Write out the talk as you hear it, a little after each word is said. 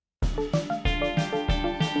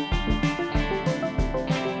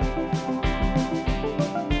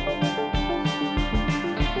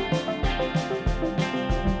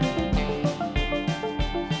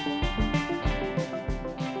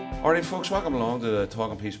Alright folks, welcome along to the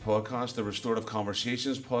Talking Peace podcast, the Restorative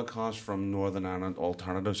Conversations podcast from Northern Ireland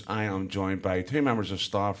Alternatives. I am joined by two members of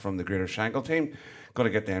staff from the Greater Shankill team. Going to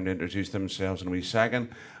get them to introduce themselves in a wee second.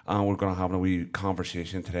 And we're going to have a wee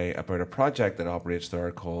conversation today about a project that operates there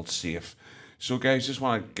called SAFE. So guys, just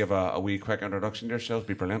want to give a wee quick introduction to yourselves.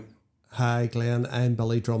 Be brilliant. Hi Glenn, I'm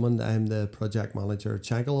Billy Drummond. I'm the project manager at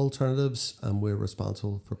Shankill Alternatives, and we're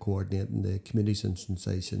responsible for coordinating the Community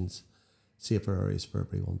Sensitisations Safer Areas for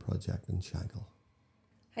Everyone project in Shankill.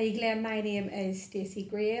 Hi Glenn, my name is Stacey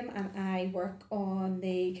Graham and I work on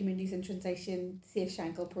the Community Sensitization Safe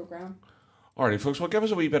Shankill programme. Alright folks, well give us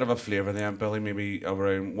a wee bit of a flavour then, Billy, maybe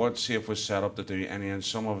around what SAFE was set up to do and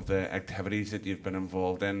some of the activities that you've been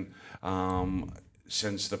involved in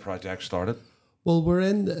since the project started. Well, we're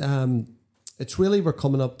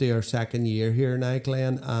coming up to our second year here now,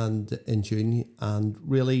 Glenn, and in June, and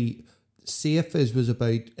really SAFE was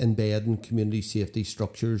about embedding community safety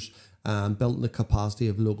structures, building the capacity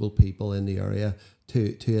of local people in the area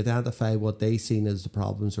to identify what they seen as the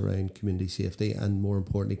problems around community safety, and more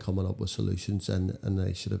importantly coming up with solutions and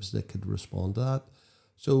initiatives that could respond to that.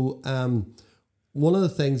 So one of the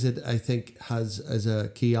things that I think has as a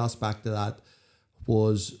key aspect of that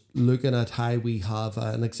was looking at how we have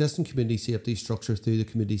an existing community safety structure through the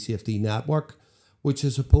Community Safety Network, which I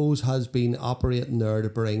suppose has been operating there to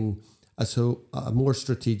bring a more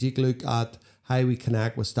strategic look at how we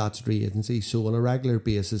connect with statutory agencies. So on a regular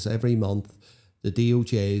basis, every month, the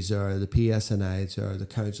DOJs or the PSNIs or the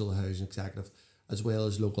Council of Housing Executive, as well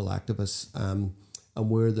as local activists, and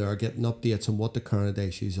we're there getting updates on what the current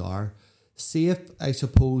issues are. SAFE, I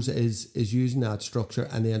suppose, is using that structure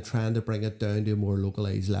and then trying to bring it down to a more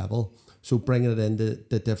localised level. So bringing it into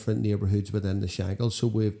the different neighbourhoods within the Shankill. So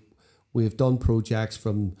we've done projects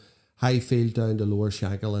from Highfield down to Lower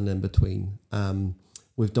Shankill and in between.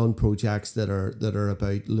 We've done projects that are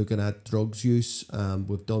about looking at drugs use.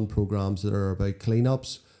 We've done programmes that are about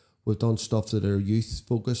cleanups. We've done stuff that are youth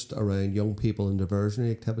focused around young people and diversionary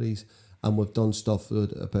activities. And we've done stuff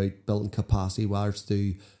about building capacity, whether it's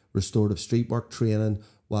through restorative street work training,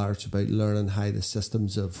 whether it's about learning how the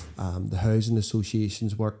systems of the housing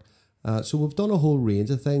associations work. So we've done a whole range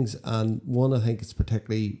of things, and one I think it's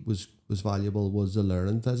particularly was valuable was the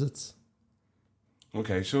learning visits.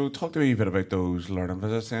 Okay, so talk to me a bit about those learning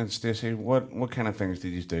visits then, Stacey. What kind of things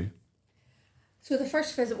did you do? So the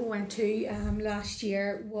first visit we went to last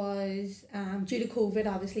year was due to COVID.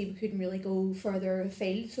 Obviously we couldn't really go further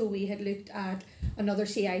afield, so we had looked at another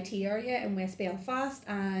CIT area in West Belfast,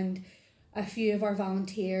 and a few of our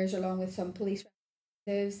volunteers along with some police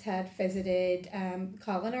representatives had visited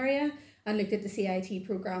Collin area and looked at the CIT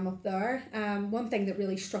programme up there. One thing that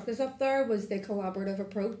really struck us up there was the collaborative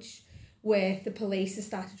approach with the police, the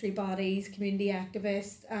statutory bodies, community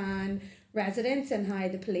activists and residents, and how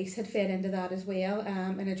the police had fed into that as well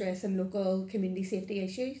in addressing local community safety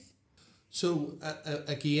issues. So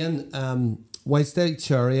again, whilst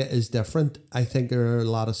each area is different, I think there are a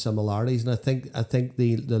lot of similarities, and I think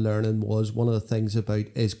the learning was one of the things about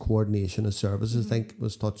is coordination of services. I think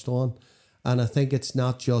was touched on, and I think it's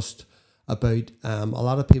not just about a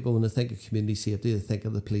lot of people when they think of community safety, they think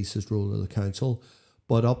of the police's role or the council.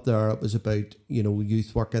 But up there, it was about,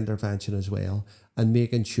 youth work intervention as well, and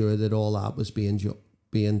making sure that all that was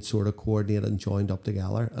being sort of coordinated and joined up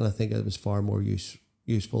together. And I think it was far more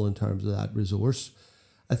useful in terms of that resource.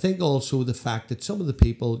 I think also the fact that some of the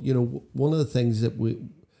people, one of the things that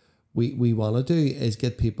we want to do is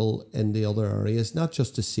get people in the other areas, not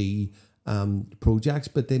just to see projects,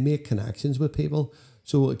 but they make connections with people.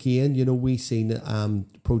 So again, we've seen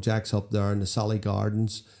projects up there in the Sally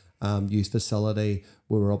Gardens youth facility.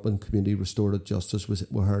 We were up in Community Restorative Justice.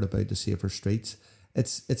 We heard about the Safer Streets.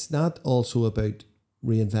 It's not also about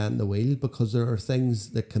reinventing the wheel, because there are things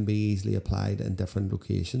that can be easily applied in different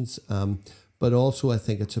locations. But also I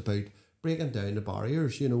think it's about breaking down the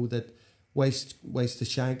barriers, that whilst the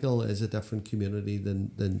Shankill is a different community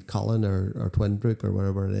than Collin or Twinbrook or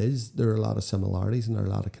wherever it is, there are a lot of similarities and there are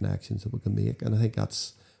a lot of connections that we can make. And I think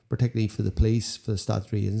that's particularly for the police, for the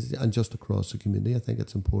statutory agencies, and just across the community. I think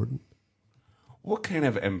it's important. What kind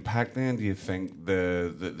of impact then do you think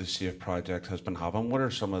the SAFE project has been having? What are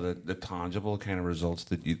some of the tangible kind of results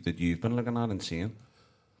that you've been looking at and seeing?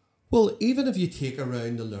 Well, even if you take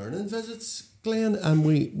around the learning visits, Glenn, and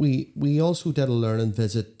we also did a learning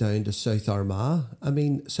visit down to South Armagh. I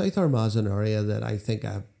mean, South Armagh is an area that I think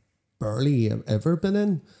I've barely ever been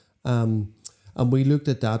in. And we looked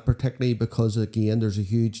at that particularly because, again, there's a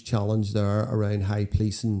huge challenge there around how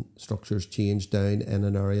policing structures changed down in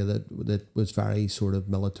an area that was very sort of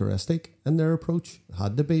militaristic in their approach. It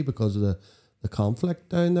had to be because of the conflict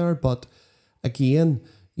down there. But again,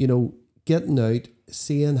 getting out,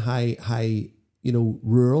 seeing how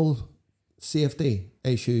rural safety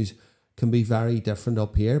issues can be very different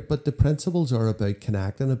up here, but the principles are about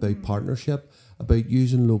connecting, about partnership, about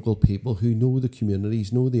using local people who know the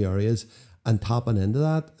communities, know the areas, and tapping into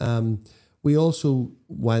that. We also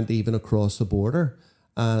went even across the border,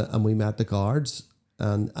 and we met the guards,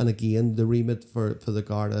 and again, the remit for the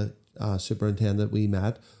Garda superintendent we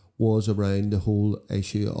met was around the whole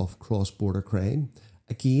issue of cross-border crime.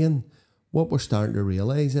 Again, what we're starting to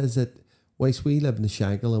realise is that whilst we live in the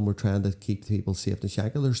Shankill and we're trying to keep people safe in the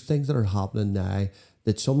Shankill, there's things that are happening now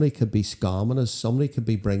that somebody could be scamming us, somebody could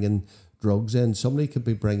be bringing drugs in, somebody could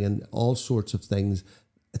be bringing all sorts of things.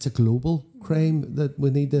 It's a global crime that we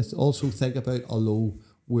need to also think about, although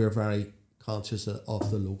we're very conscious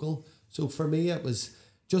of the local. So for me, it was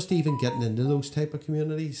just even getting into those type of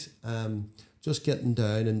communities, just getting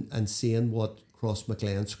down and seeing what Cross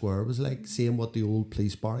McLean Square was like, seeing what the old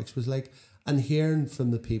police barracks was like, and hearing from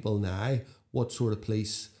the people now what sort of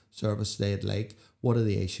police service they'd like, what are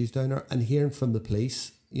the issues down there, and hearing from the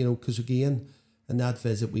police, because again, in that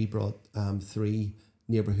visit we brought 3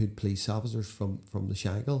 neighbourhood police officers from the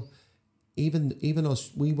Shankill. Even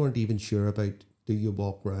us, we weren't even sure about, do you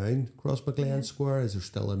walk round Cross McLean Square? Is there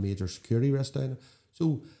still a major security risk down there?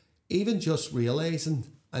 So even just realising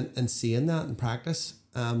and seeing that in practice,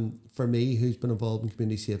 for me, who's been involved in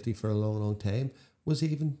community safety for a long time, was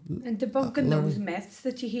even... And debunking those myths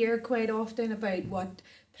that you hear quite often about what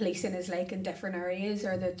policing is like in different areas,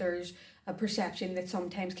 or that there's a perception that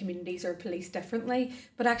sometimes communities are policed differently,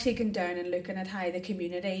 but actually going down and looking at how the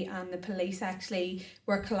community and the police actually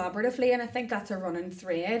work collaboratively. And I think that's a running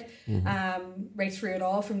thread right through it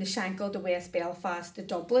all, from the Shankill to West Belfast to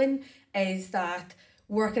Dublin, is that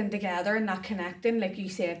working together and not connecting, like you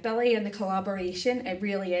said, Billy, and the collaboration, it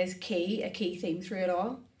really is a key theme through it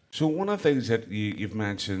all. So one of the things that you've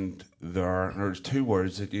mentioned there's 2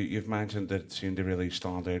 words that you've mentioned that seem to really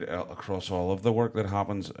stand out across all of the work that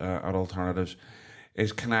happens at Alternatives,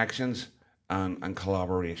 is connections and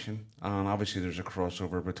collaboration. And obviously there's a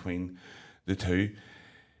crossover between the two.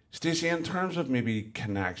 Stacey, in terms of maybe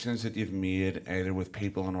connections that you've made either with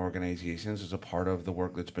people and organisations as a part of the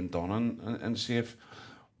work that's been done in SAFE,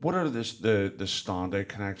 what are the standout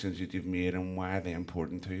connections that you've made and why are they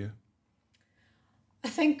important to you? I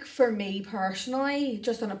think for me personally,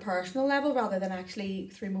 just on a personal level rather than actually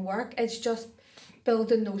through my work, it's just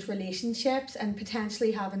building those relationships and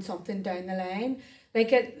potentially having something down the line.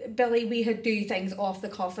 Like Billy, we had do things off the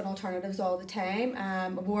cuff and Alternatives all the time.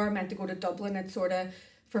 We were meant to go to Dublin, it sort of,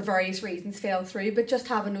 for various reasons, fell through, but just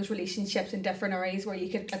having those relationships in different areas where you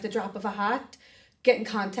could, at the drop of a hat, get in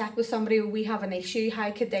contact with somebody, we have an issue,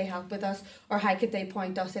 how could they help with us, or how could they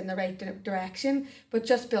point us in the right direction, but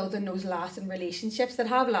just building those lasting relationships that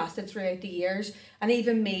have lasted throughout the years. And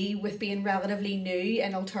even me, with being relatively new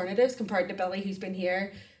in Alternatives compared to Billy, who's been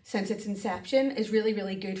here since its inception, is really,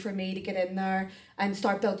 really good for me to get in there and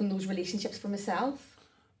start building those relationships for myself.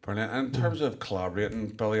 Brilliant. And in terms of collaborating,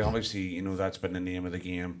 Billy, obviously, that's been the name of the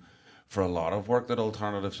game for a lot of work that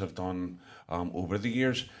Alternatives have done over the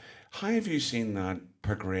years. How have you seen that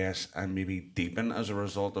progress and maybe deepen as a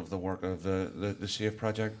result of the work of the SAFE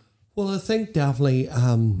project? Well, I think definitely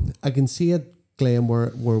I can see it, Glenn,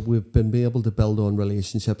 where we've been able to build on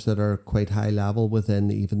relationships that are quite high level within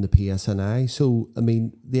even the PSNI. So, I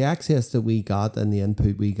mean, the access that we got and the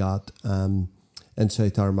input we got in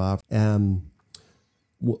South Armagh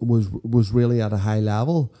was really at a high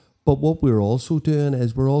level. But what we're also doing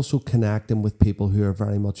is we're also connecting with people who are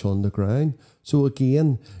very much on the ground. So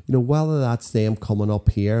again, whether that's them coming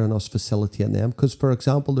up here and us facilitating them, because for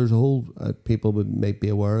example, there's a whole, people might be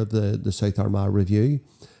aware of the South Armagh Review.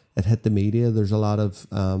 It hit the media. There's a lot of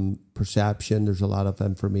perception. There's a lot of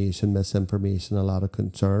information, misinformation, a lot of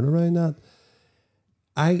concern around that.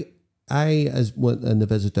 I as in the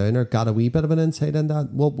visit down there, got a wee bit of an insight in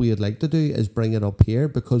that. What we'd like to do is bring it up here,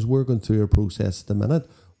 because we're going through a process at the minute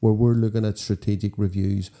where we're looking at strategic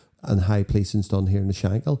reviews and how policing's done here in the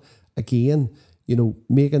Shankill. Again,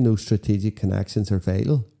 making those strategic connections are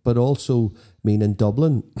vital, but also, in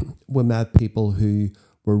Dublin, we met people who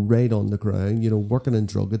were right on the ground, working in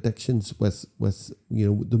drug addictions with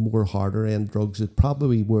the more harder end drugs that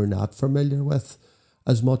probably we're not familiar with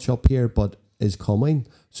as much up here, but is coming.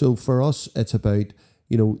 So for us, it's about,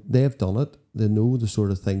 they've done it. They know the sort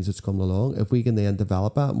of things that's coming along. If we can then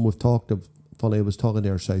develop that, and we've talked of, funny, I was talking to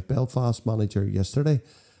our South Belfast manager yesterday,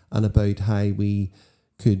 and about how we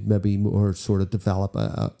could maybe more sort of develop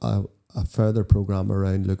a further programme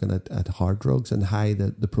around looking at hard drugs and how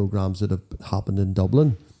the programmes that have happened in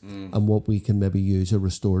Dublin and what we can maybe use a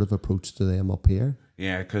restorative approach to them up here.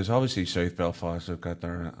 Yeah, because obviously South Belfast have got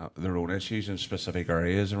their own issues in specific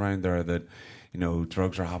areas around there that,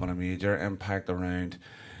 drugs are having a major impact around,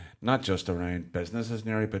 not just around businesses in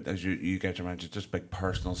the area, but as you get to mention, just like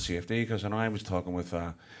personal safety. Because I know I was talking with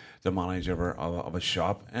the manager of a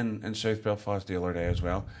shop in South Belfast the other day as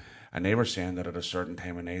well, and they were saying that at a certain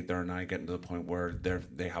time of night they're now getting to the point where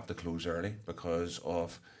they have to close early because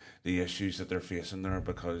of the issues that they're facing there,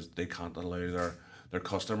 because they can't allow their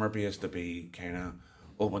customer base to be kind of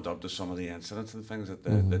opened up to some of the incidents and things that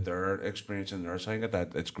they're experiencing there. So I think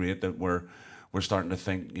that it's great that we're starting to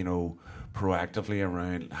think, proactively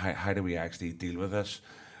around how do we actually deal with this,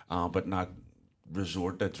 but not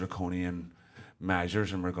resort to draconian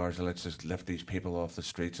measures in regards to let's just lift these people off the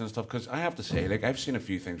streets and stuff. Because I have to say, like, I've seen a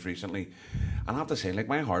few things recently, and I have to say, like,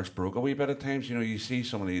 my heart's broke a wee bit at times. You see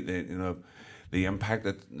some of the impact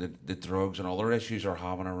that the drugs and other issues are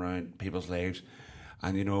having around people's lives.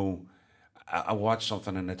 And, I watched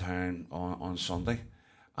something in the town on Sunday,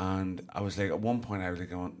 and I was like, at one point, I was like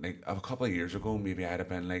going, like, a couple of years ago, maybe I'd have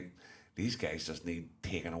been like, these guys just need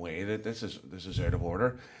taken away, that this is out of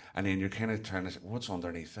order. And then you're kind of trying to say, what's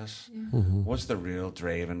underneath this? Yeah. What's the real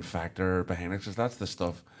driving factor behind it? Because that's the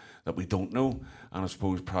stuff that we don't know. And I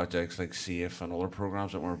suppose projects like SAFE and other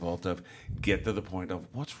programs that we're involved in get to the point of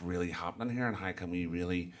what's really happening here and how can we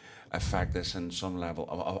really affect this in some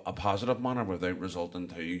level, a positive manner without resulting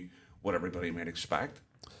to what everybody might expect.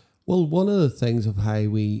 Well, one of the things of how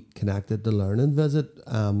we connected the learning visit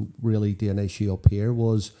really to an issue up here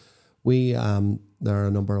was we, there a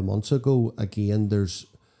number of months ago, again, there's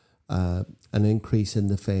an increase in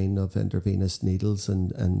the fine of intravenous needles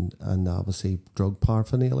and obviously drug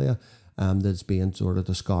paraphernalia that's being sort of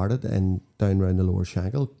discarded and down around the lower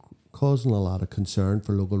Shankill, causing a lot of concern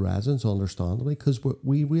for local residents, understandably, because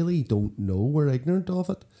we really don't know, we're ignorant of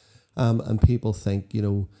it, and people think,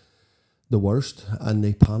 the worst and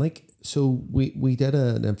they panic. So we did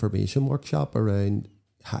an information workshop around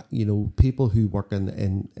people who work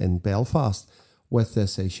in Belfast with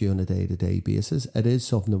this issue on a day-to-day basis. It is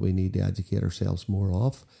something that we need to educate ourselves more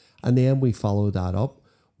of. And then we followed that up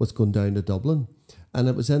with going down to Dublin. And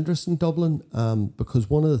it was interesting, Dublin, because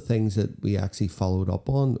one of the things that we actually followed up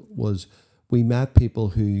on was we met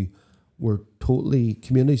people who were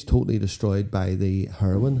communities totally destroyed by the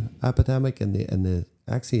heroin epidemic in the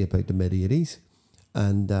actually about the mid-80s.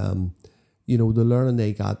 And, the learning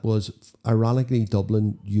they got was, ironically,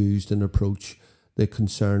 Dublin used an approach that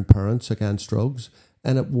concerned parents against drugs.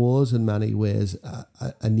 And it was, in many ways,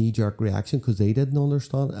 a knee-jerk reaction because they didn't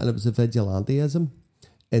understand. And it was a vigilantism.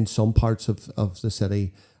 In some parts of the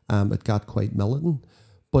city, it got quite militant.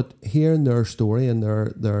 But hearing their story and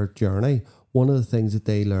their journey, one of the things that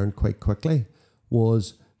they learned quite quickly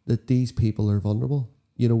was that these people are vulnerable.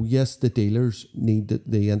 Yes, the dealers need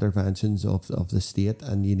the interventions of the state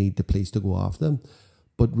and you need the police to go after them.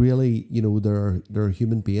 But really, they're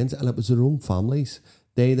human beings, and it was their own families.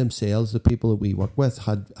 They themselves, the people that we work with,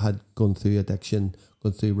 had gone through addiction,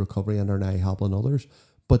 gone through recovery, and are now helping others.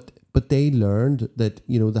 But they learned that,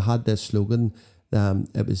 they had this slogan,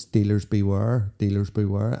 it was dealers beware.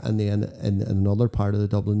 And then in another part of the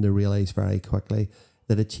Dublin, they realised very quickly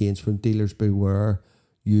that it changed from dealers beware,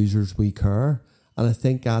 users we care. And I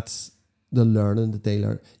think that's the learning that they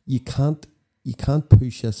learn. You can't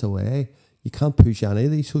push this away. You can't push any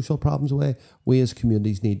of these social problems away. We as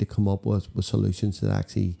communities need to come up with solutions that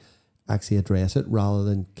actually address it rather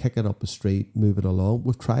than kick it up the street, move it along.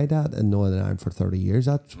 We've tried that in Northern Ireland for 30 years.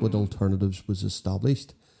 That's what Alternatives was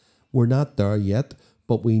established. We're not there yet,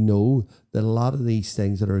 but we know that a lot of these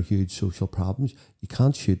things that are huge social problems, you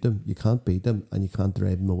can't shoot them, you can't beat them, and you can't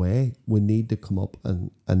drive them away. We need to come up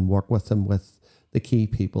and work with them with the key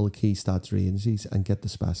people, the key statutory agencies, and get the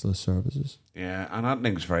specialist services. Yeah, and that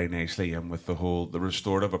links very nicely in with the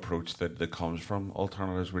restorative approach that comes from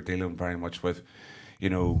Alternatives. We're dealing very much with,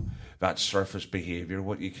 that surface behaviour,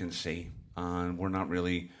 what you can see. And we're not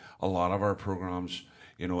really, a lot of our programmes,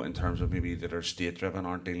 in terms of maybe that are state-driven,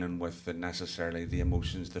 aren't dealing with necessarily the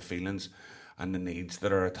emotions, the feelings, and the needs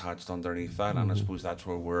that are attached underneath that. And I suppose that's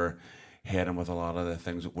where we're heading with a lot of the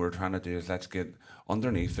things that we're trying to do, is let's get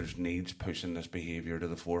underneath there's needs pushing this behaviour to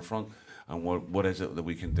the forefront, and what is it that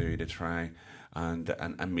we can do to try and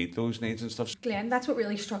meet those needs and stuff. Glenn, that's what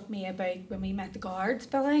really struck me about when we met the guards,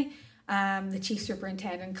 Billy. The Chief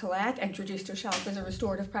Superintendent, Colette, introduced herself as a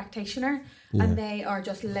restorative practitioner, and they are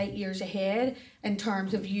just light years ahead in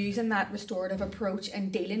terms of using that restorative approach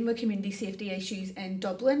and dealing with community safety issues in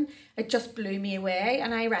Dublin. It just blew me away,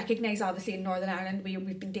 and I recognise obviously in Northern Ireland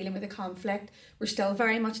we've been dealing with the conflict. We're still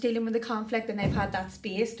very much dealing with the conflict, and they've had that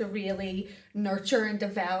space to really nurture and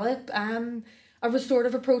develop a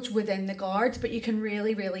restorative approach within the guards, but you can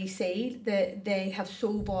really, really see that they have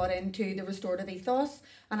so bought into the restorative ethos,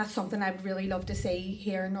 and that's something I would really love to see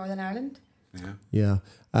here in Northern Ireland. Yeah.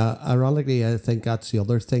 Ironically, I think that's the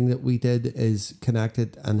other thing that we did is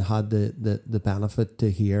connected and had the benefit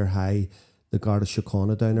to hear how the Garda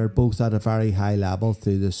Síochána down there, both at a very high level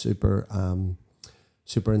through the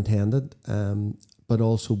superintendent, but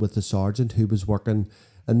also with the sergeant who was working.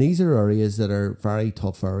 And these are areas that are very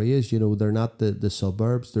tough areas. You know, they're not the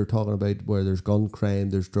suburbs. They're talking about where there's gun crime,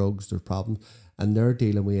 there's drugs, there's problems. And they're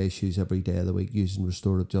dealing with issues every day of the week using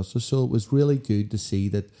restorative justice. So it was really good to see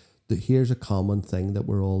that here's a common thing that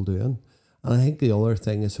we're all doing. And I think the other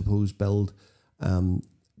thing I suppose Build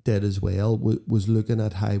did as well was looking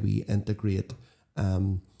at how we integrate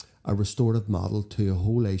a restorative model to a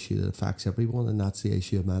whole issue that affects everyone, and that's the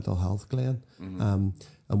issue of mental health, Glenn.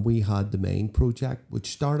 And we had the main project, which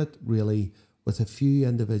started really with a few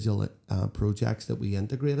individual projects that we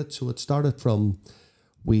integrated. So it started from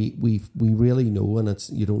we really know, and it's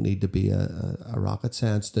you don't need to be a rocket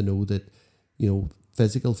science to know that, you know,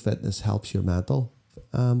 physical fitness helps your mental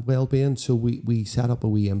well-being. So we set up a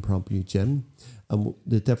wee impromptu gym, and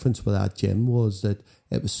the difference with that gym was that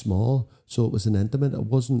it was small, so it was an intimate. It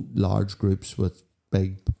wasn't large groups with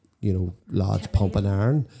big, you know, lads pumping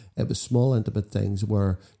iron. It was small, intimate things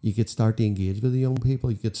where you could start to engage with the young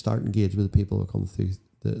people. You could start to engage with the people who come through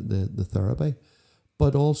the therapy.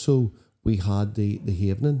 But also we had the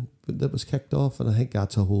Havening that was kicked off, and I think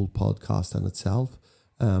that's a whole podcast in itself,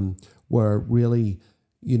 where really,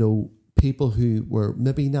 you know, people who were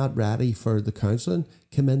maybe not ready for the counselling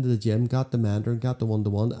came into the gym, got the mentoring, got the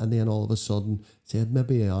one-to-one, and then all of a sudden said,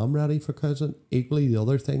 maybe I am ready for counselling. Equally, the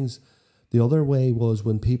other way was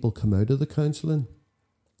when people come out of the counselling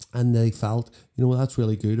and they felt, you know, that's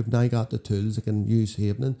really good. I've now got the tools, I can use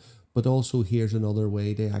Havening, but also here's another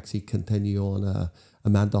way to actually continue on a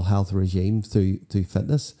mental health regime through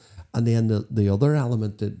fitness. And then the other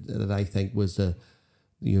element that I think was the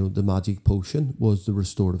magic potion was the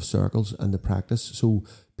restorative circles and the practice. So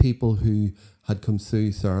people who had come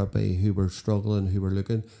through therapy, who were struggling, who were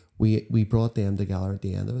looking, we brought them together at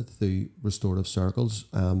the end of it through restorative circles.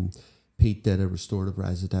 Pete did a restorative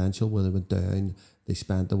residential where they went down, they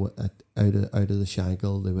spent out of the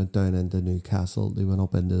Shankill, they went down into Newcastle, they went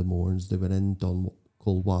up into the Mournes, they went in, done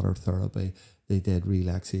cold water therapy, they did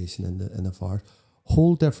relaxation in the forest.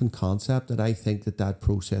 Whole different concept that I think that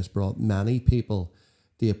process brought many people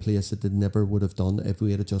to a place that they never would have done if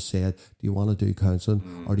we had just said, do you want to do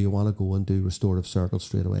counselling or do you want to go and do restorative circles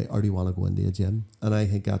straight away, or do you want to go into a gym? And I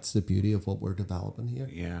think that's the beauty of what we're developing here.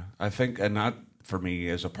 Yeah, I think, and that for me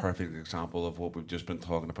is a perfect example of what we've just been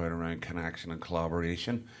talking about around connection and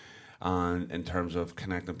collaboration, and in terms of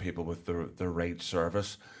connecting people with the right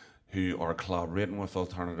service who are collaborating with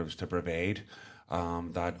alternatives to provide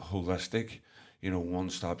that holistic, you know,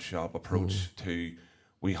 one-stop shop approach to,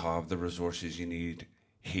 we have the resources you need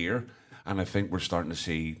here. And I think we're starting to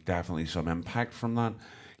see definitely some impact from that.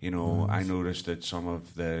 You know, I noticed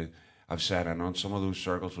that I've sat in on some of those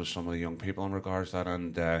circles with some of the young people in regards to that,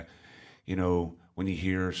 and you know, when you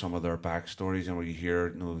hear some of their backstories and when you hear,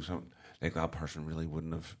 you know, like that person really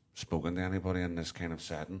wouldn't have spoken to anybody in this kind of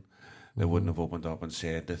setting. They wouldn't have opened up and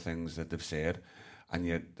said the things that they've said, and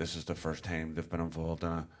yet this is the first time they've been involved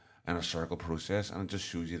in a circle process, and it just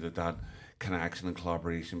shows you that connection and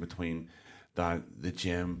collaboration between the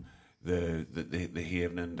gym, the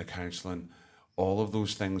Havening, the counselling, all of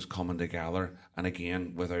those things coming together, and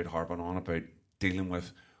again, without harping on about dealing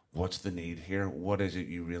with what's the need here, what is it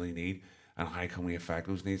you really need, and how can we affect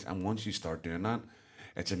those needs. And once you start doing that,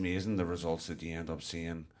 it's amazing the results that you end up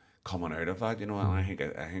seeing coming out of that, you know. And I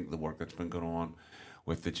think the work that's been going on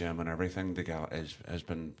with the gym and everything has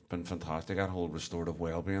been fantastic. That whole restorative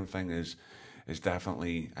well-being thing is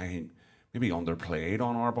definitely, I think, maybe underplayed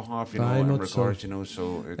on our behalf, you know, in regards, you know.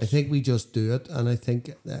 So I think we just do it, and I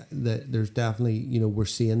think that there's definitely, you know, we're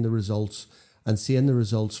seeing the results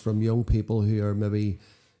from young people who are maybe,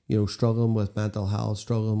 you know, struggling with mental health,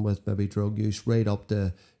 struggling with maybe drug use, right up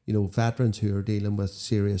to, you know, veterans who are dealing with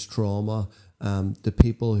serious trauma, the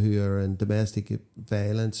people who are in domestic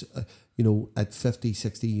violence, you know, at 50,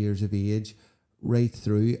 60 years of age, right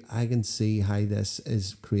through. I can see how this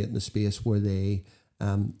is creating a space where they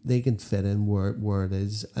can fit in where it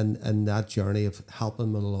is, and that journey of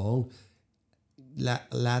helping them along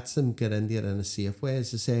lets them get into it in a safe way.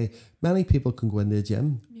 As to say, many people can go into the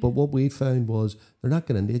gym, but what we found was they're not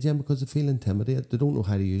getting into the gym because they feel intimidated. They don't know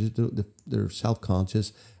how to use it. They're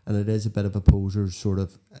self-conscious, and it is a bit of a poser's sort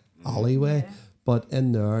of alleyway. Yeah. But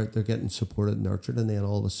in there, they're getting supported and nurtured, and then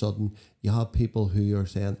all of a sudden, you have people who are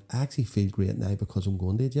saying, I actually feel great now because I'm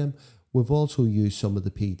going to the gym. we've also used some of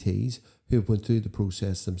the PTs who have went through the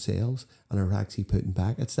process themselves and are actually putting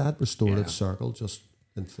back. It's that restorative circle just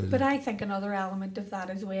in full. But I think another element of that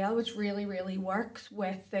as well, which really, really works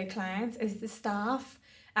with the clients, is the staff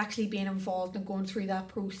actually being involved and going through that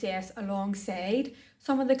process alongside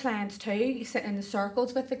some of the clients too. You sit in the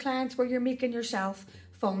circles with the clients where you're making yourself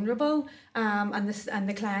vulnerable, and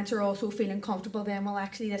the clients are also feeling comfortable then, well,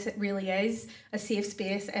 actually this it really is a safe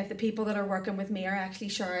space if the people that are working with me are actually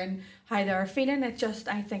sharing how they're feeling. I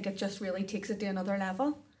think it just really takes it to another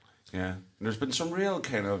level. Yeah, and there's been some real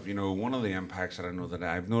kind of, one of the impacts that I know that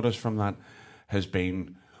I've noticed from that has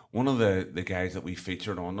been one of the guys that we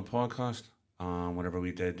featured on the podcast. Whenever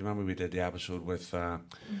we did, do you remember we did the episode with around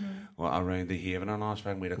the Haven and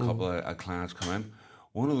Aspect, we had a couple of clients come in.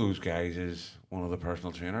 One of those guys is one of the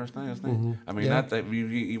personal trainers now, isn't he? I mean, that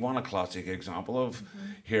you want a classic example of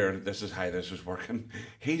here, this is how this is working.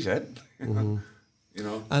 He's it, you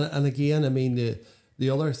know. And again, I mean, the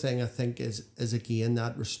other thing I think is again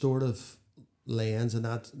that restorative lens and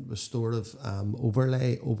that restorative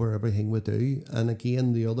overlay over everything we do. And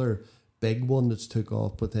again, the other big one that's took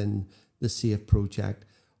off within the SAFE project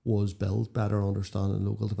was build better understanding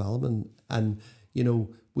local development. And,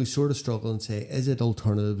 we sort of struggle and say, is it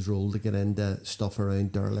alternatives' role to get into stuff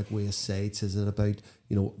around derelict waste sites? Is it about,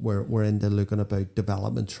 we're into looking about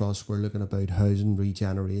development trust, we're looking about housing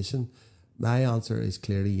regeneration? My answer is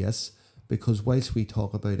clearly yes, because whilst we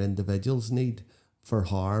talk about individuals' need for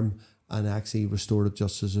harm, and actually restorative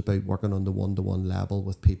justice is about working on the one-to-one level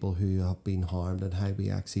with people who have been harmed and how we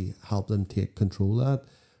actually help them take control of that.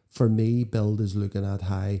 For me, build is looking at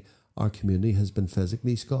how our community has been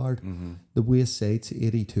physically scarred. The waste sites,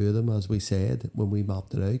 82 of them, as we said when we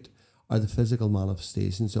mapped it out, are the physical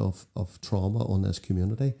manifestations of trauma on this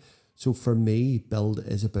community. So for me, build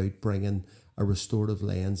is about bringing a restorative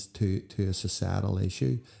lens to a societal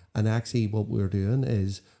issue. And actually what we're doing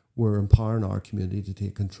is we're empowering our community to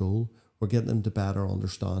take control. We're getting them to better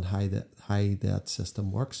understand how that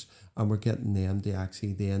system works, and we're getting them to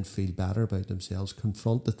actually then feel better about themselves,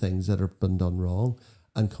 confront the things that have been done wrong,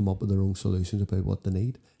 and come up with their own solutions about what they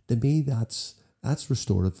need. To me, that's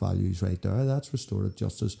restorative values right there. That's restorative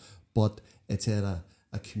justice, but it's at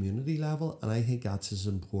a community level, and I think that's as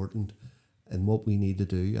important in what we need to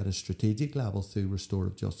do at a strategic level through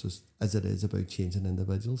restorative justice as it is about changing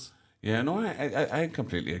individuals. Yeah, no, I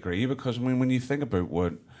completely agree, because I mean, when you think about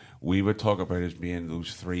what we would talk about as being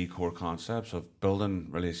those three core concepts of building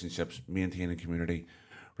relationships, maintaining community,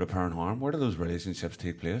 repairing harm, where do those relationships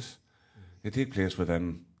take place? They take place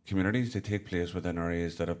within communities, they take place within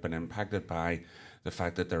areas that have been impacted by the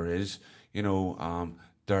fact that there is,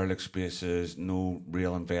 derelict spaces, no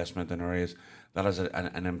real investment in areas. That has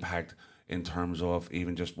an impact in terms of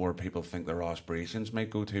even just where people think their aspirations might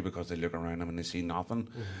go to, because they look around them and they see nothing,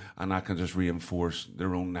 and that can just reinforce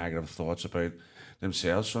their own negative thoughts about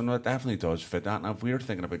themselves. So no, it definitely does fit that. Now, if we're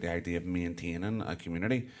thinking about the idea of maintaining a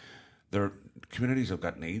community, their communities have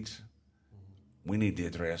got needs. We need to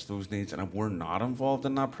address those needs, and if we're not involved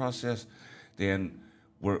in that process, then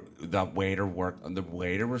that wider work and the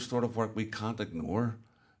wider restorative work, we can't ignore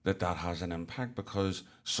that has an impact, because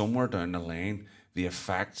somewhere down the line, the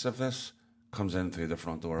effects of this comes in through the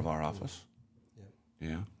front door of our office.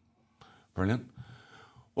 Yeah. Brilliant.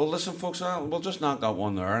 Well, listen, folks, we'll just knock that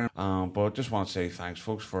one there. But just want to say thanks,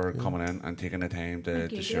 folks, for coming in and taking the time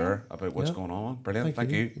to share about what's going on. Brilliant.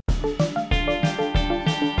 Thank you.